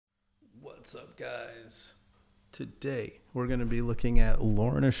What's up, guys? Today we're going to be looking at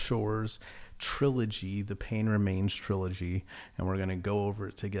Lorna Shore's trilogy, the Pain Remains Trilogy, and we're going to go over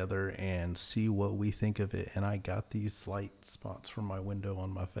it together and see what we think of it. And I got these slight spots from my window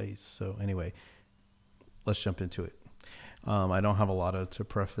on my face. So anyway, let's jump into it. I don't have a lot to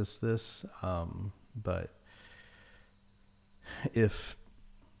preface this, but if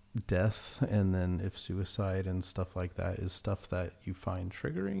death and then if suicide and stuff like that is stuff that you find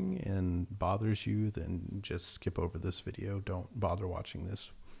triggering and bothers you, then just skip over this video. Don't bother watching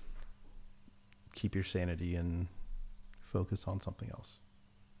this. Keep your sanity and focus on something else.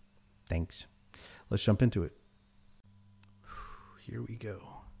 Thanks. Let's jump into it. Here we go.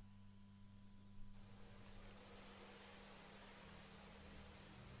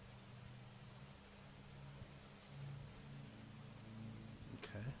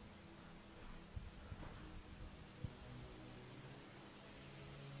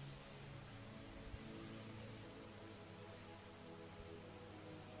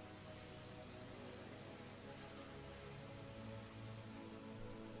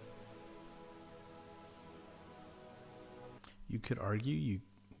 You could argue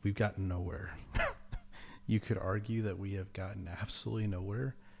we've gotten nowhere. You could argue that we have gotten absolutely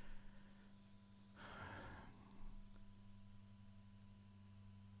nowhere.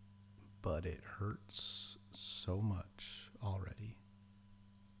 But it hurts so much already.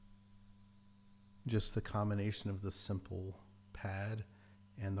 Just the combination of the simple pad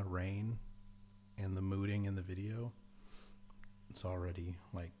and the rain and the mooting in the video, it's already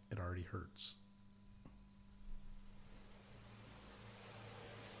like, it already hurts.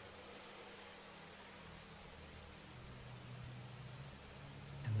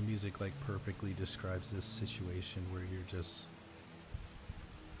 The music like perfectly describes this situation where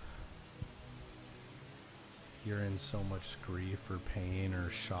you're in so much grief or pain or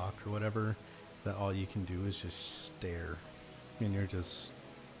shock or whatever that all you can do is just stare, and you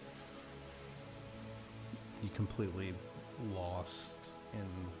completely lost in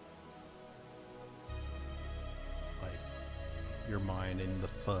like your mind and the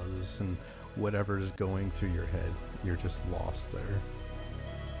fuzz and whatever is going through your head. You're just lost there.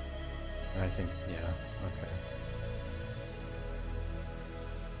 And I think, yeah, okay.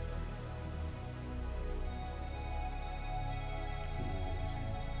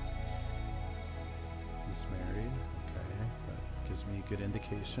 He's married, okay. That gives me a good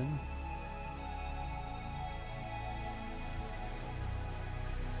indication.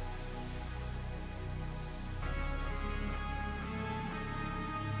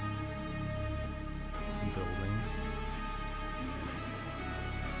 Building.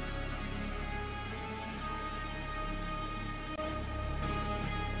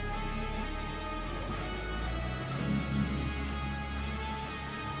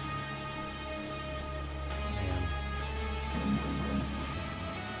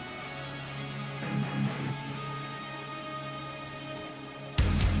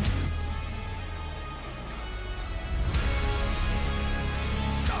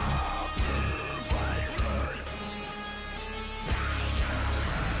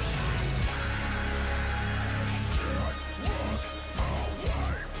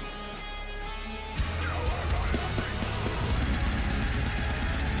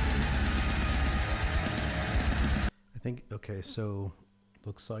 Okay, so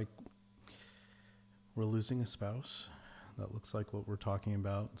looks like we're losing a spouse. That looks like what we're talking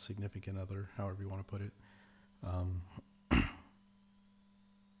about, significant other, however you want to put it.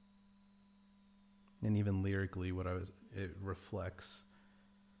 And even lyrically, it reflects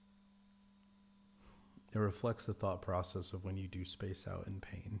the thought process of when you do space out in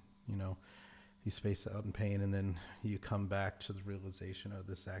pain. You know, you space out in pain and then you come back to the realization of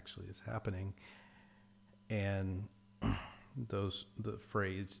this actually is happening. And the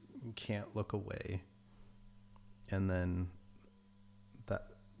phrase "can't look away," and then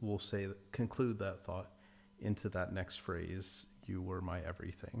that we'll conclude that thought into that next phrase, "You were my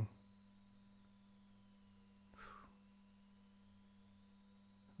everything."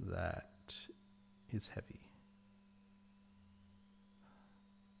 That is heavy.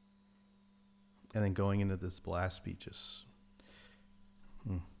 And then going into this blast beat just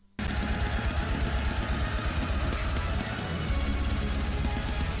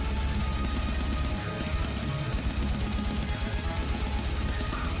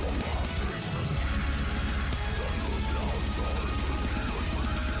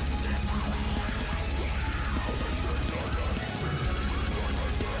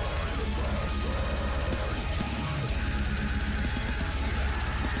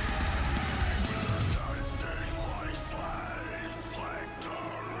Slide.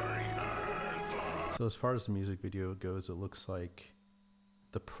 So as far as the music video goes, it looks like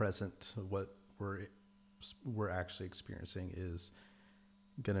the present, what we're actually experiencing, is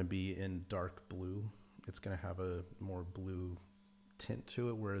going to be in dark blue. It's going to have a more blue tint to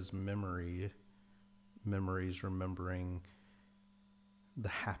it, whereas memories remembering the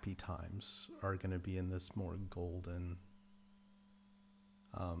happy times are going to be in this more golden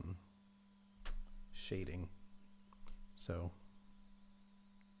shading. So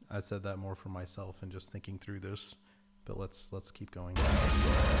I said that more for myself and just thinking through this, but let's keep going. This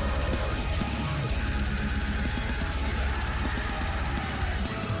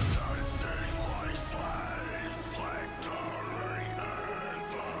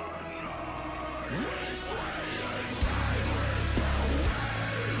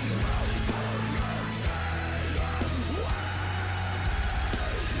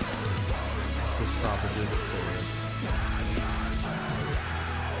is probably the chorus.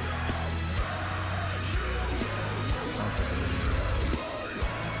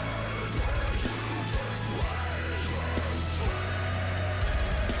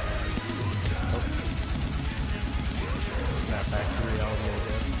 Snap back to reality, I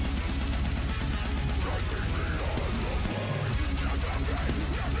guess.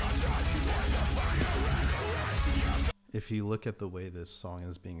 If you look at the way this song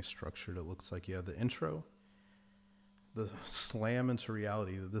is being structured, it looks like you have the intro, the slam into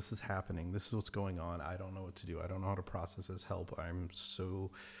reality that this is happening. This is what's going on. I don't know what to do. I don't know how to process this. Help. I'm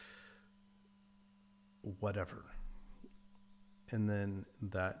so whatever. And then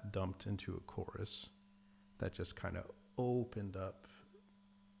that dumped into a chorus that just kind of opened up,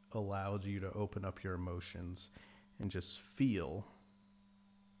 allowed you to open up your emotions and just feel.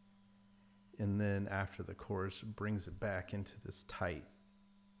 And then after the chorus brings it back into this tight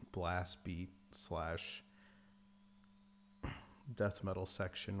blast beat / death metal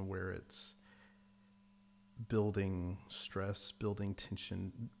section where it's building stress, building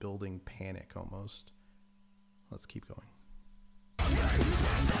tension, building panic almost. Let's keep going. So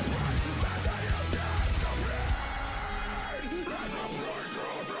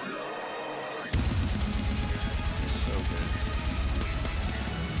good.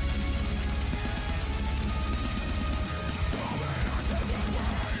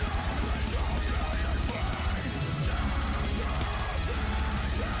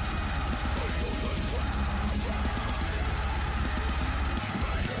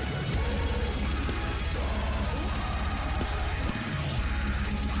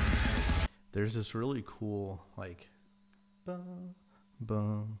 There's this really cool, like, bum,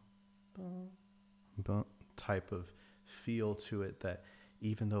 bum, bum, bum type of feel to it that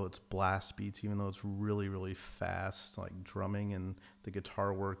even though it's blast beats, even though it's really, really fast, like drumming and the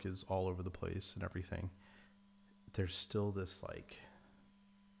guitar work is all over the place and everything, there's still this, like,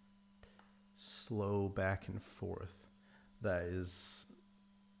 slow back and forth that is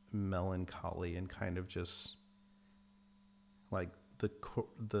melancholy and kind of just, like,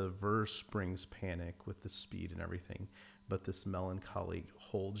 the verse brings panic with the speed and everything, but this melancholy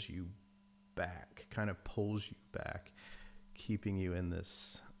holds you back, kind of pulls you back, keeping you in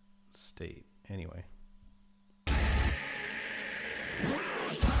this state. Anyway. And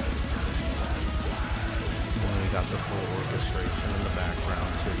we got the full orchestration in the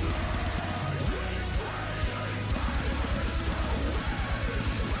background too.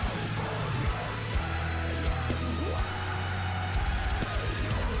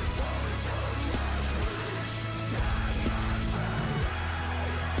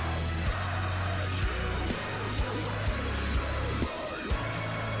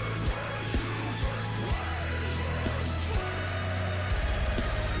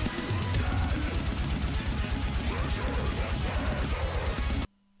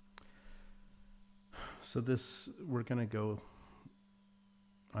 So this, we're going to go,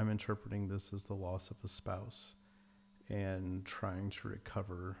 I'm interpreting this as the loss of a spouse and trying to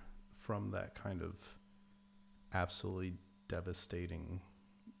recover from that kind of absolutely devastating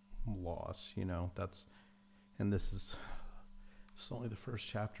loss, you know, and this is, it's only the first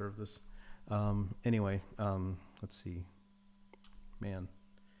chapter of this. Anyway, let's see, man.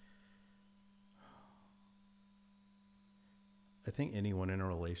 I think anyone in a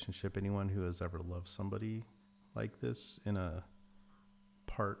relationship, anyone who has ever loved somebody like this in a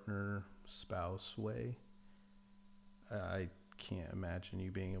partner, spouse way, I can't imagine you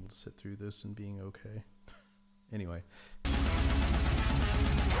being able to sit through this and being okay. Anyway.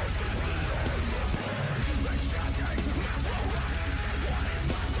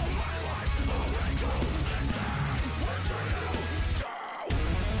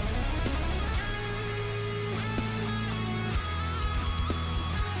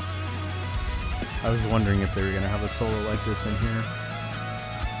 I was wondering if they were going to have a solo like this in here.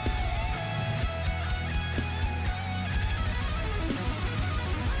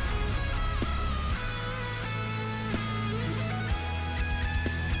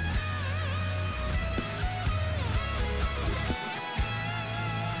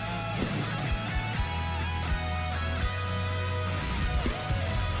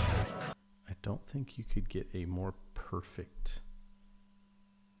 I don't think you could get a more perfect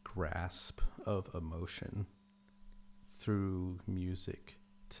grasp of emotion through music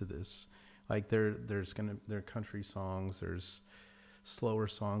to this. Like there are country songs, there's slower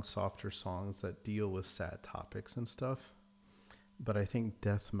songs, softer songs that deal with sad topics and stuff, but I think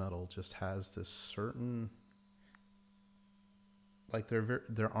death metal just has this certain, like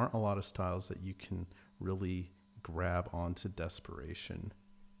there aren't a lot of styles that you can really grab onto desperation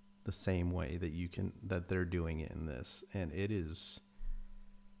the same way that they're doing it in this. And it is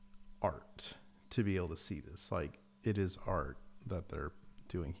art to be able to see this. Like, it is art that they're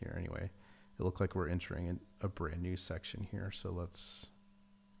doing here. Anyway, it looked like we're entering a brand new section here, so let's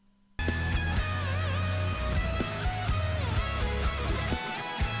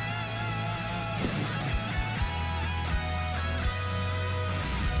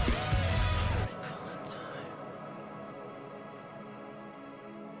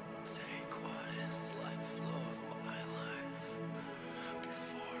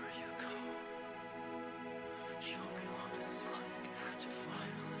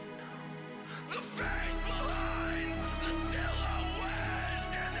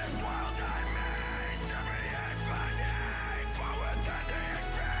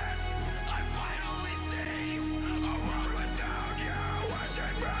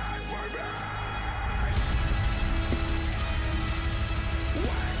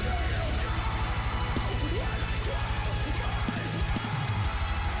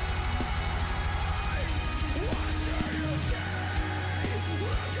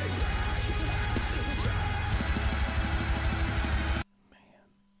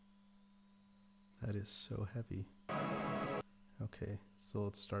so heavy. Okay, so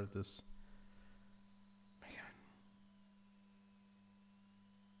let's start this. Man,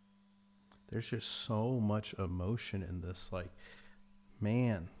 there's just so much emotion in this, like,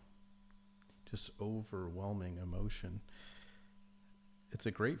 man, just overwhelming emotion. It's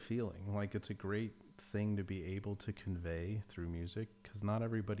a great feeling. Like, it's a great thing to be able to convey through music, because not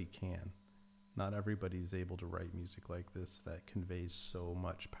everybody can. Not everybody's able to write music like this that conveys so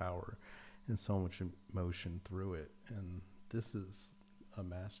much power and so much emotion through it. And this is a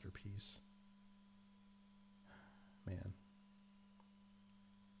masterpiece. Man.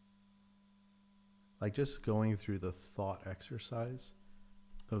 Like, just going through the thought exercise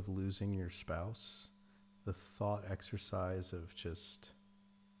of losing your spouse, the thought exercise of just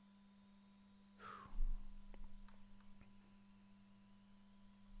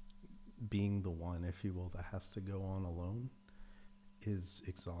being the one, if you will, that has to go on alone is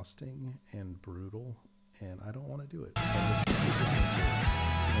exhausting and brutal, and I don't want to do it. So I'm just going to keep listening to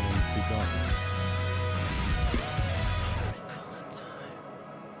it and keep going.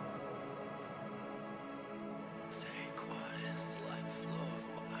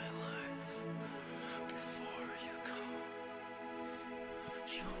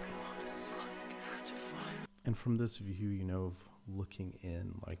 And from this view, you know, of looking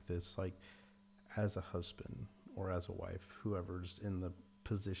in like this, like as a husband or as a wife, whoever's in the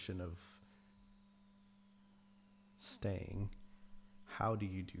position of staying, how do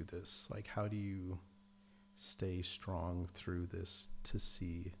you do this? Like, how do you stay strong through this to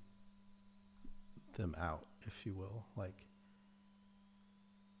see them out, if you will? Like,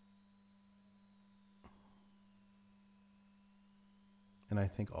 and I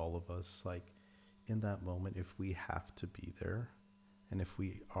think all of us, like, in that moment, if we have to be there, and if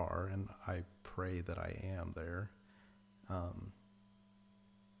we are, and I pray that I am there,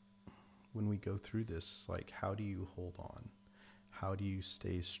 when we go through this, like, how do you hold on? How do you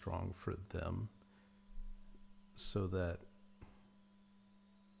stay strong for them so that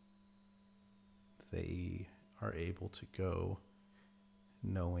they are able to go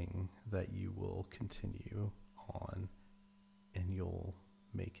knowing that you will continue on and you'll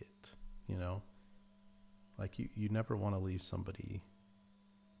make it, you know? Like, you never want to leave somebody.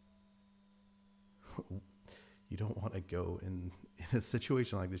 You don't want to go in a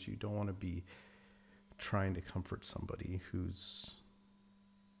situation like this. You don't want to be trying to comfort somebody who's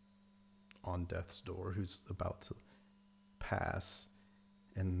on death's door, who's about to pass,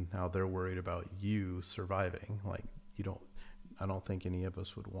 and now they're worried about you surviving. Like, I don't think any of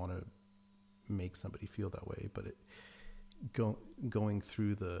us would want to make somebody feel that way, but going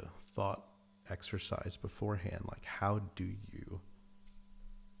through the thought exercise beforehand. Like, how do you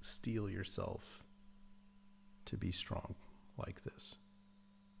steel yourself to be strong like this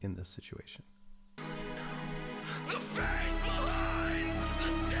in this situation? The face behind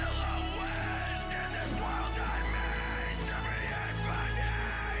the silhouette in this world I made to be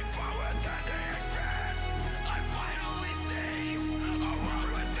infinite, but within the expanse I finally see a world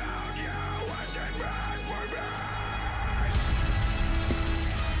without you as it meant for me.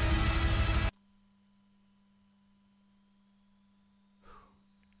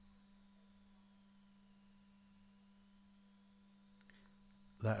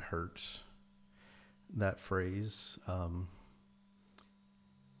 That hurts. That phrase, what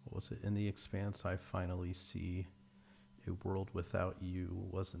was it? In the expanse, I finally see a world without you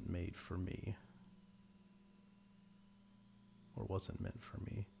wasn't made for me. Or wasn't meant for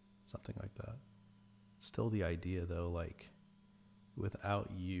me. Something like that. Still the idea, though, like,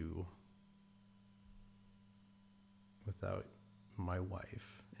 without you, without my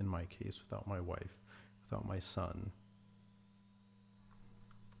wife, in my case, without my wife, without my son,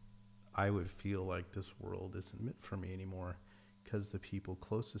 I would feel like this world isn't meant for me anymore, because the people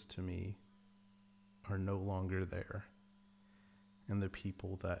closest to me are no longer there. And the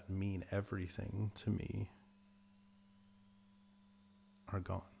people that mean everything to me are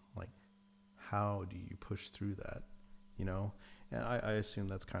gone. Like, how do you push through that? You know? And I assume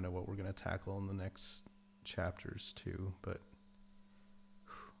that's kind of what we're going to tackle in the next chapters too, but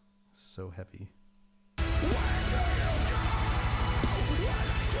whew, so heavy.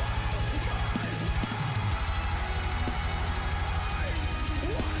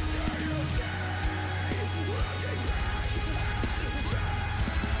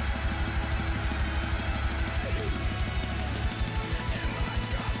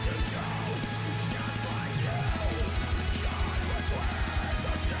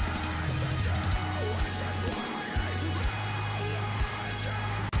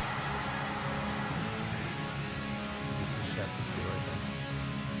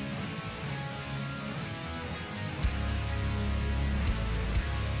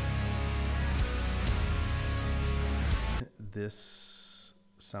 This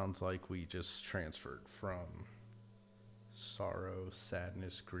sounds like we just transferred from sorrow,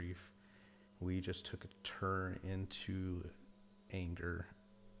 sadness, grief. We just took a turn into anger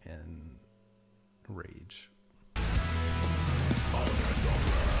and rage.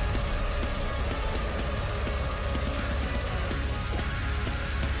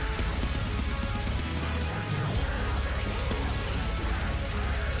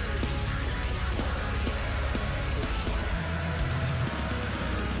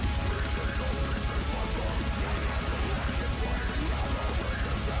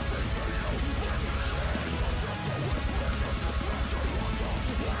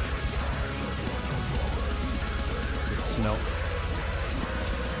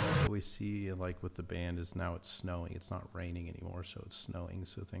 Like with the band is now it's snowing. It's not raining anymore, so it's snowing,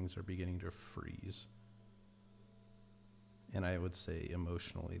 so things are beginning to freeze. And I would say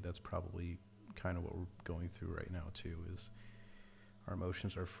emotionally that's probably kind of what we're going through right now too, is our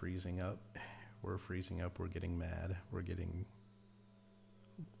emotions are freezing up. We're freezing up, we're getting mad, we're getting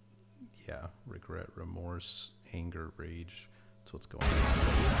regret, remorse, anger, rage. That's what's going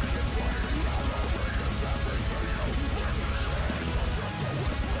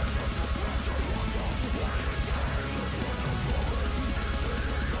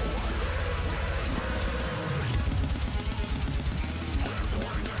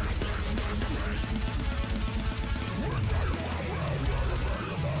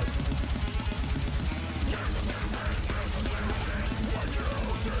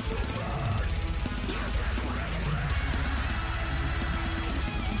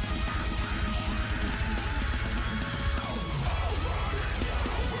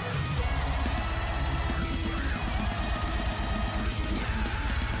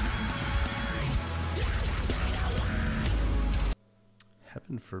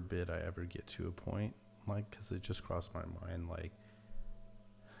Heaven forbid I ever get to a point, like, because it just crossed my mind, like,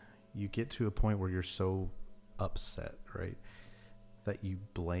 you get to a point where you're so upset, right, that you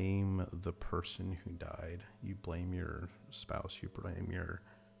blame the person who died. You blame your spouse, you blame your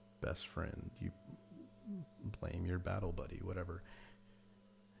best friend, you blame your battle buddy, whatever.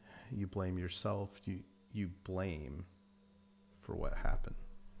 You blame yourself, you blame for what happened,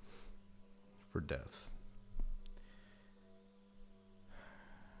 for death.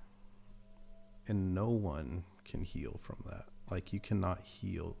 And no one can heal from that. Like, you cannot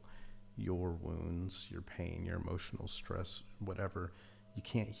heal your wounds, your pain, your emotional stress, whatever. You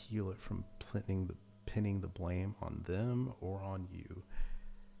can't heal it from pinning the blame on them or on you.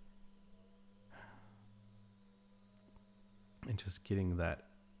 and just getting that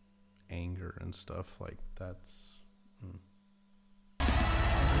anger and stuff, like that's we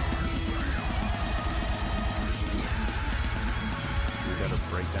got a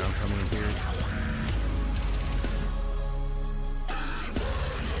breakdown coming here.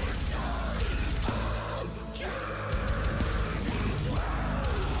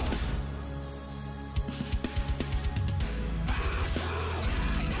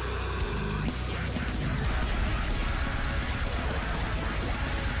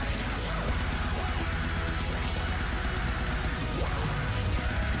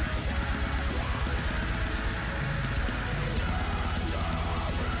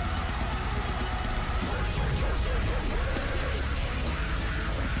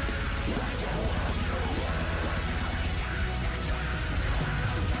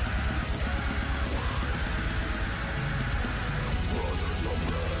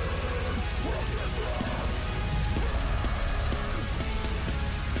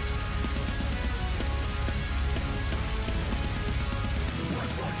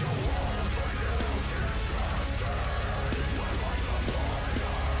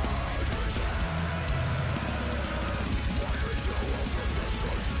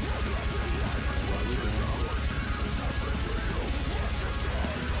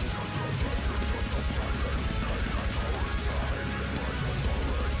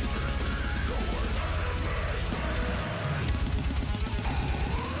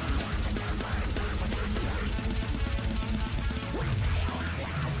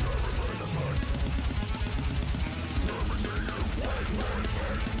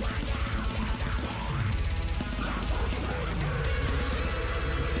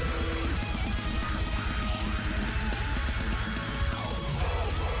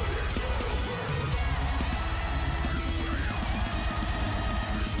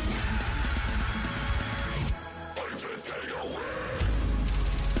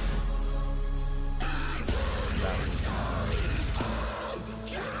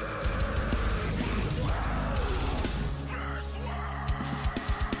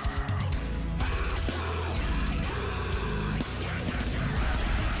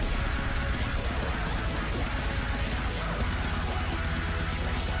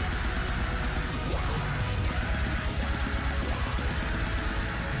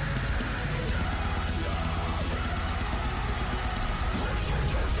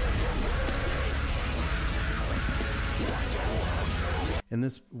 And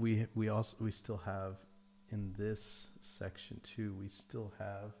this we still have in this section too, we still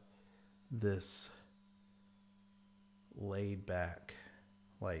have this laid back,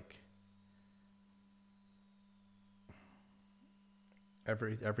 like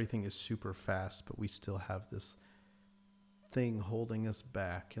everything is super fast, but we still have this thing holding us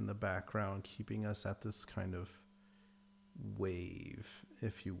back in the background, keeping us at this kind of wave,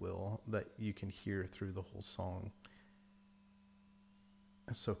 if you will, that you can hear through the whole song.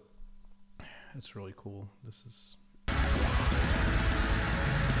 So it's really cool. This is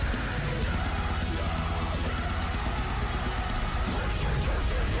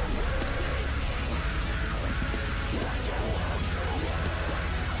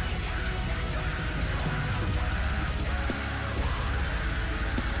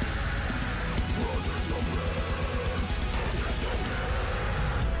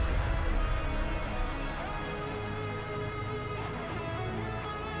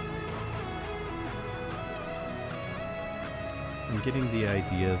I'm getting the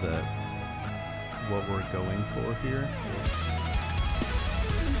idea that what we're going for here,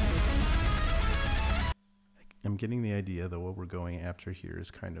 I'm getting the idea that what we're going after here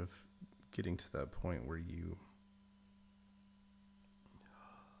is kind of getting to that point where you,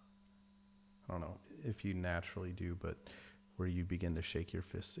 I don't know if you naturally do, but where you begin to shake your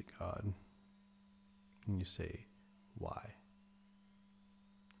fist at God and you say, why?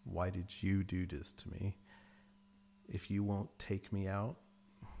 Why did you do this to me? If you won't take me out,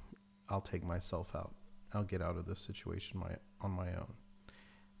 I'll take myself out. I'll get out of this situation on my own.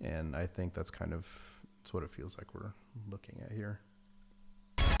 And I think that's kind of, it's what it feels like we're looking at here.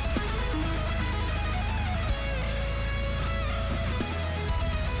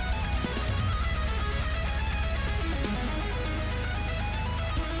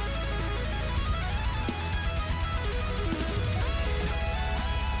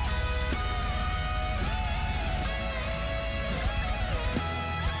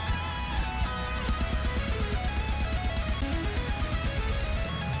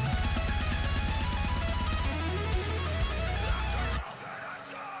 After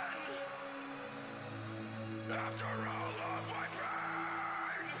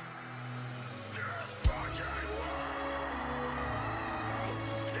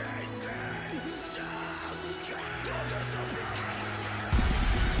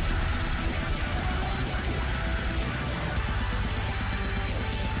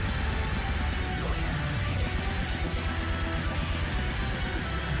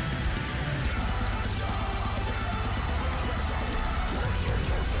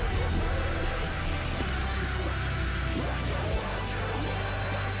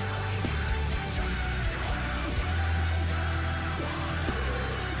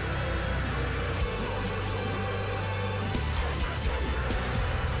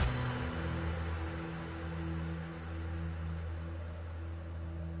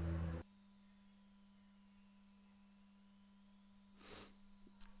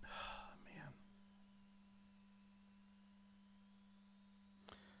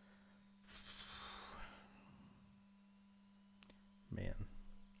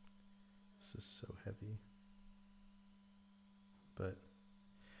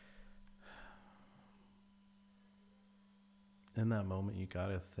in that moment, you got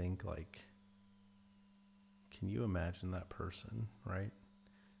to think like, can you imagine that person, right?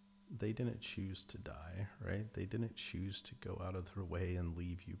 They didn't choose to die, right? They didn't choose to go out of their way and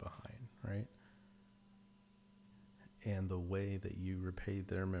leave you behind, right? And the way that you repay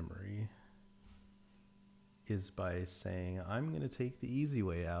their memory is by saying, I'm going to take the easy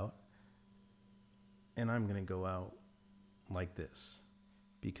way out, and I'm going to go out like this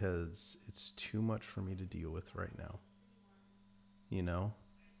because it's too much for me to deal with right now. You know?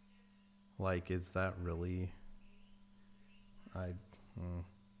 Like, is that really...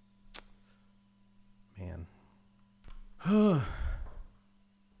 Man.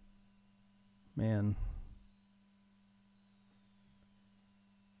 Man.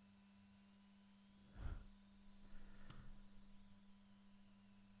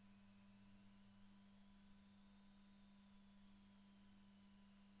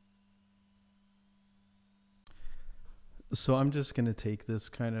 So I'm just going to take this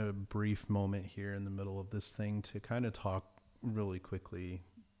kind of brief moment here in the middle of this thing to kind of talk really quickly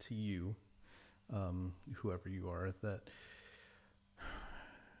to you, whoever you are, that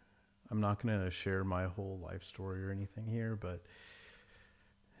I'm not going to share my whole life story or anything here, but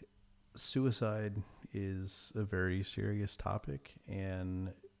suicide is a very serious topic,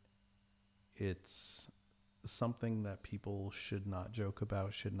 and it's something that people should not joke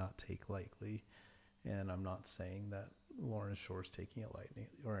about, should not take lightly. And I'm not saying that Lorna Shore's taking it lightly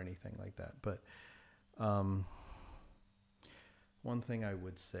or anything like that. But one thing I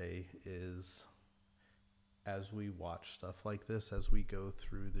would say is, as we watch stuff like this, as we go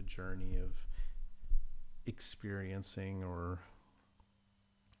through the journey of experiencing or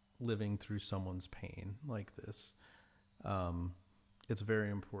living through someone's pain like this, it's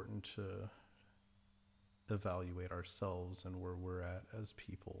very important to evaluate ourselves and where we're at as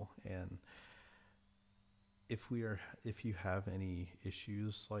people. And if you have any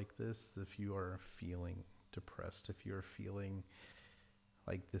issues like this, if you are feeling depressed, if you're feeling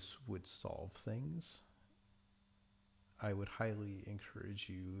like this would solve things, I would highly encourage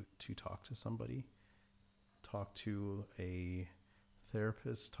you to talk to somebody. Talk to a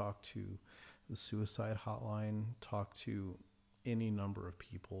therapist, talk to the suicide hotline, talk to any number of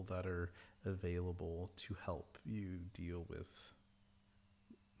people that are available to help you deal with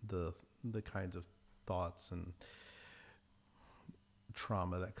the kinds of thoughts and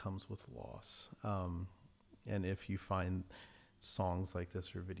trauma that comes with loss. And if you find songs like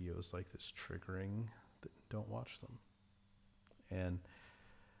this or videos like this triggering, don't watch them. And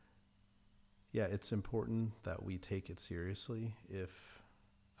yeah, it's important that we take it seriously. If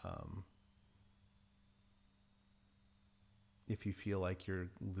you feel like you're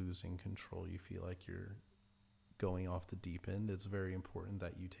losing control, you feel like you're going off the deep end, it's very important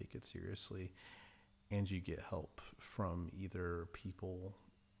that you take it seriously and you get help from either people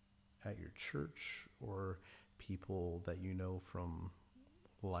at your church or people that you know from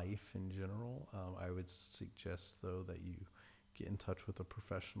life in general. I would suggest, though, that you get in touch with a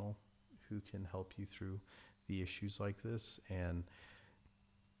professional who can help you through the issues like this. And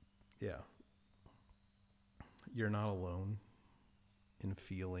yeah, you're not alone in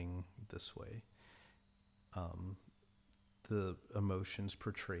feeling this way. The emotions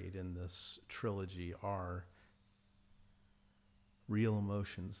portrayed in this trilogy are real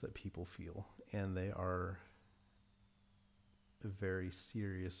emotions that people feel, and they are a very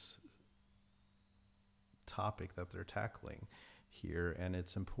serious topic that they're tackling here. And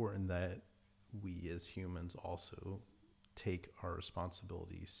it's important that we as humans also take our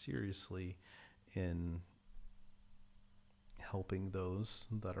responsibility seriously in helping those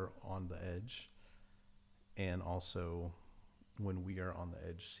that are on the edge, and also when we are on the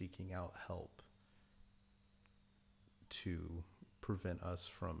edge, seeking out help to prevent us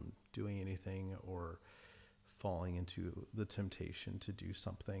from doing anything or falling into the temptation to do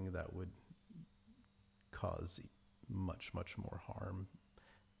something that would cause much, much more harm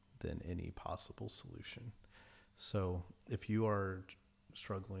than any possible solution. So if you are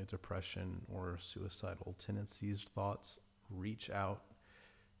struggling with depression or suicidal tendencies, thoughts, reach out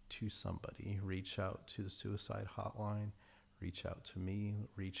to somebody. Reach out to the suicide hotline. Reach out to me.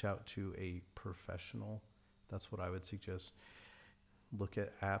 Reach out to a professional. That's what I would suggest. Look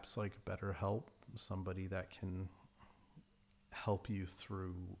at apps like BetterHelp, somebody that can help you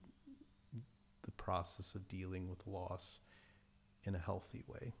through the process of dealing with loss in a healthy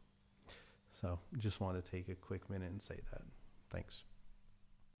way. So just want to take a quick minute and say that. Thanks.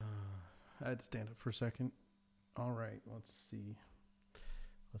 I had to stand up for a second. All right, let's see.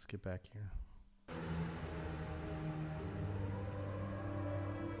 Let's get back here.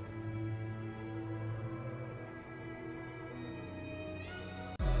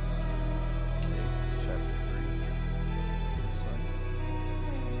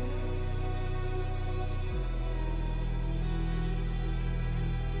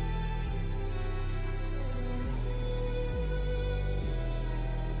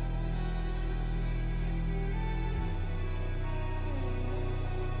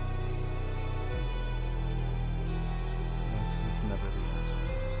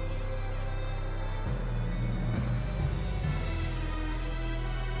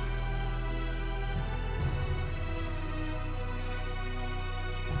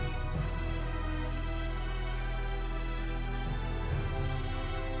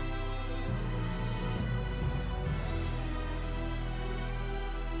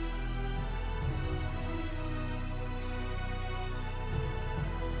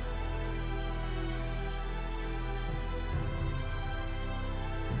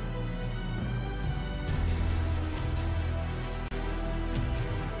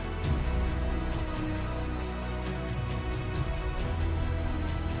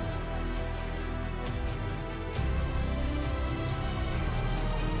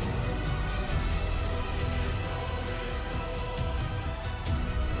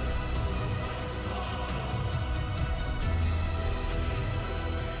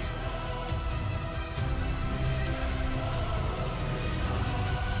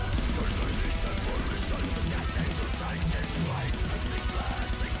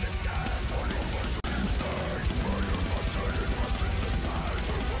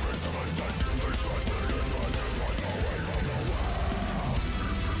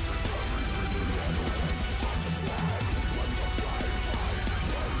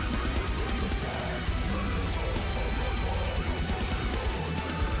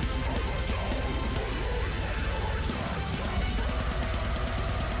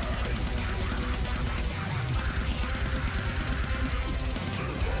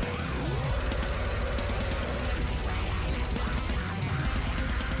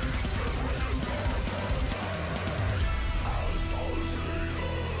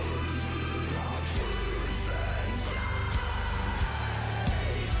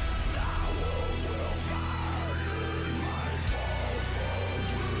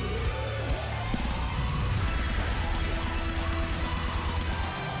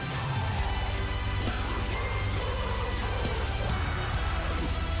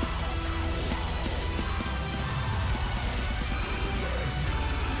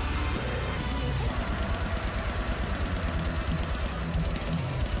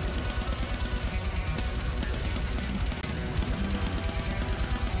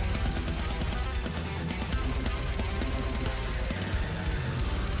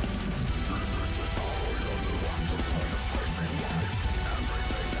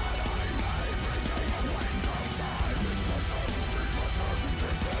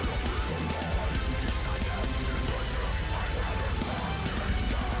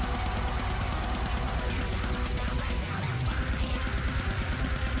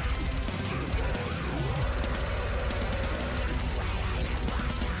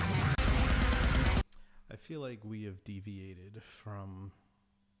 like we have deviated from,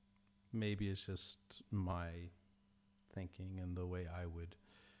 maybe it's just my thinking and the way I would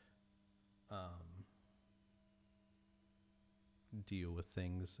deal with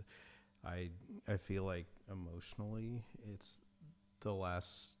things. I feel like emotionally, it's the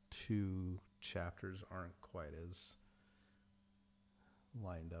last two chapters aren't quite as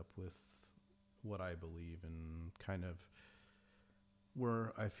lined up with what I believe and kind of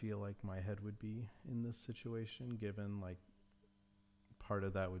where I feel like my head would be in this situation, given like part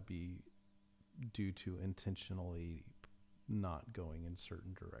of that would be due to intentionally not going in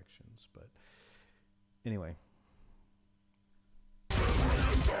certain directions. But anyway.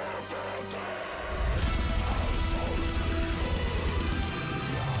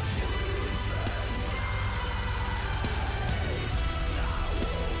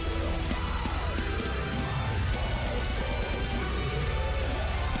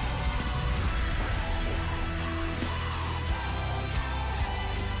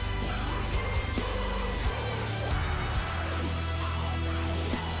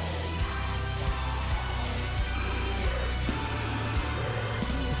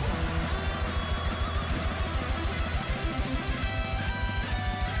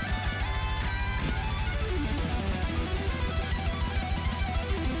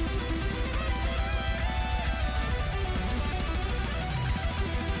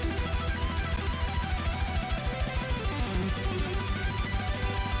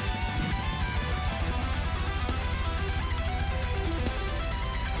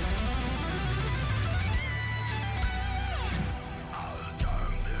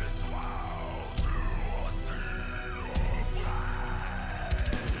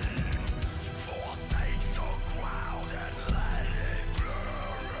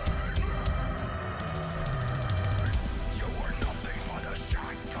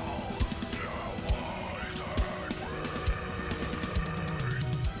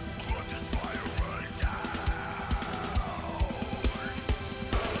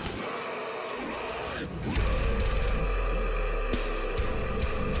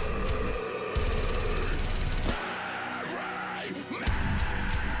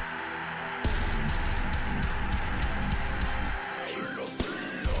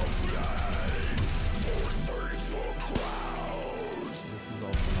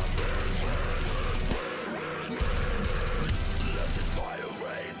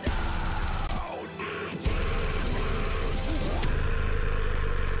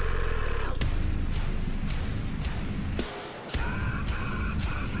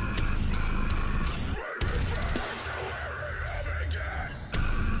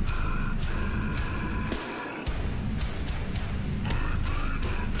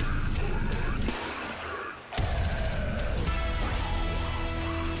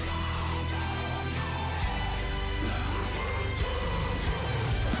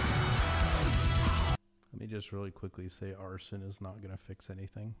 Just really quickly say arson is not going to fix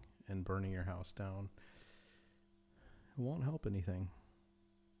anything, and burning your house down, it won't help anything.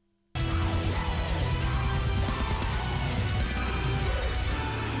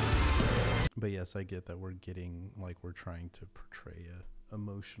 But yes, I get that we're trying to portray a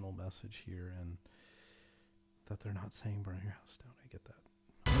emotional message here, and that they're not saying burn your house down. I get that.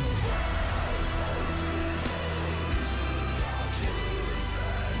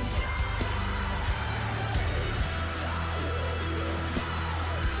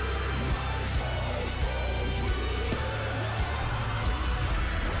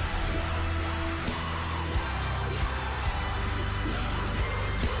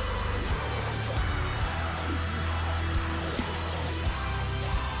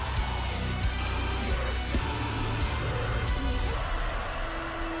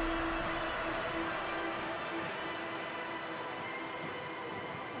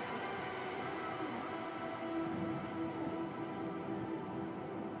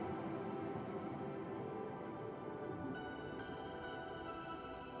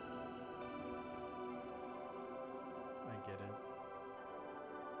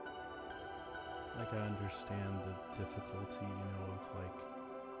 Like, I understand the difficulty, of like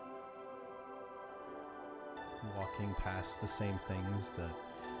walking past the same things that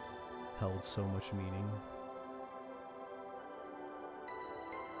held so much meaning.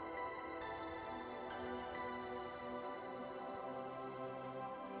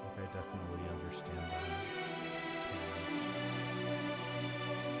 Like, I definitely understand that.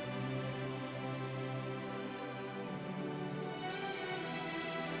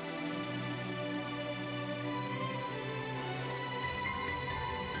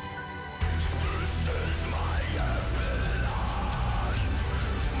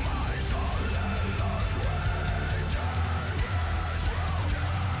 My soul in the grave.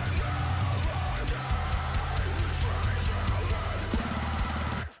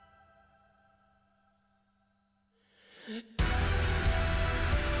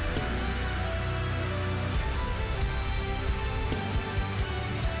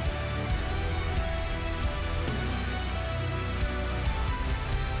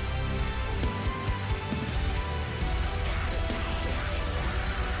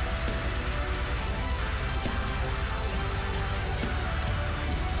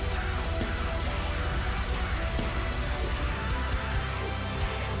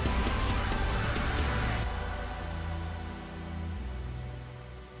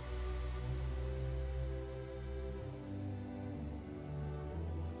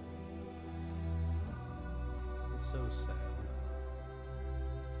 it's so sad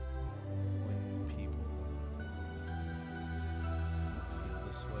when people feel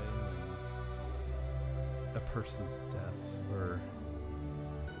this way when a person's death or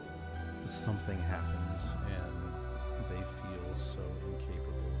something happens and they feel so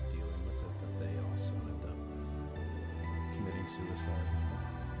incapable of dealing with it that they also end up committing suicide.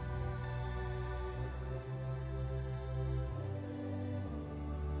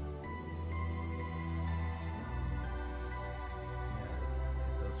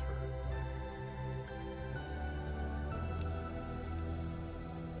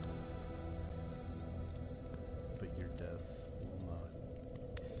 But your death will not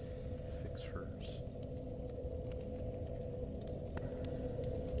fix hers.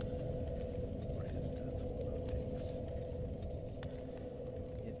 Or his death will not fix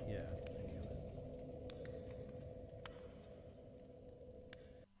it. Yeah,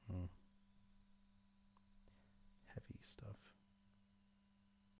 I knew it. Heavy stuff.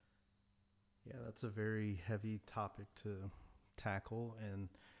 Yeah, that's a very heavy topic to tackle, and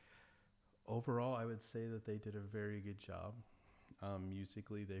overall, I would say that they did a very good job.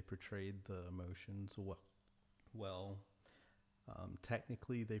 Musically, they portrayed the emotions well.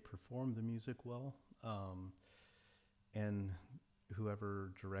 Technically, they performed the music well. And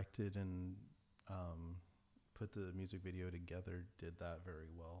whoever directed and put the music video together did that very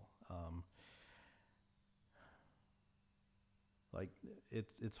well. Like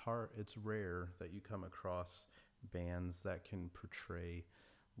it's hard, it's rare that you come across bands that can portray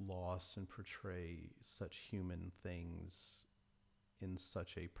loss and portray such human things in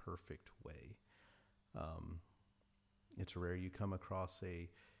such a perfect way. It's rare you come across a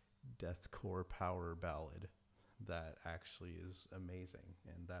deathcore power ballad that actually is amazing,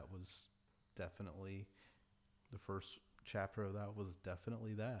 and that was definitely the first chapter of that was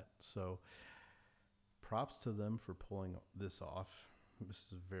definitely that. So props to them for pulling this off. This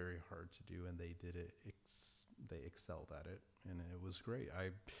is very hard to do, and they did it. They excelled at it, and it was great.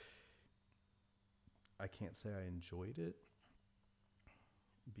 I can't say I enjoyed it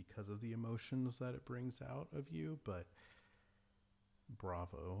because of the emotions that it brings out of you, but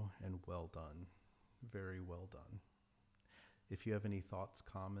bravo and well done. Very well done. If you have any thoughts,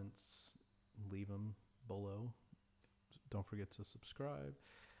 comments, leave them below. Don't forget to subscribe.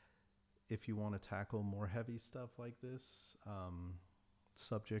 If you want to tackle more heavy stuff like this,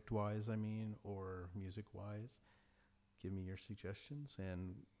 subject-wise, or music-wise, give me your suggestions,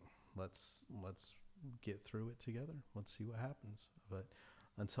 and let's get through it together. Let's see what happens. But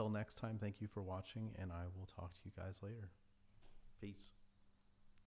until next time, thank you for watching, and I will talk to you guys later. Peace.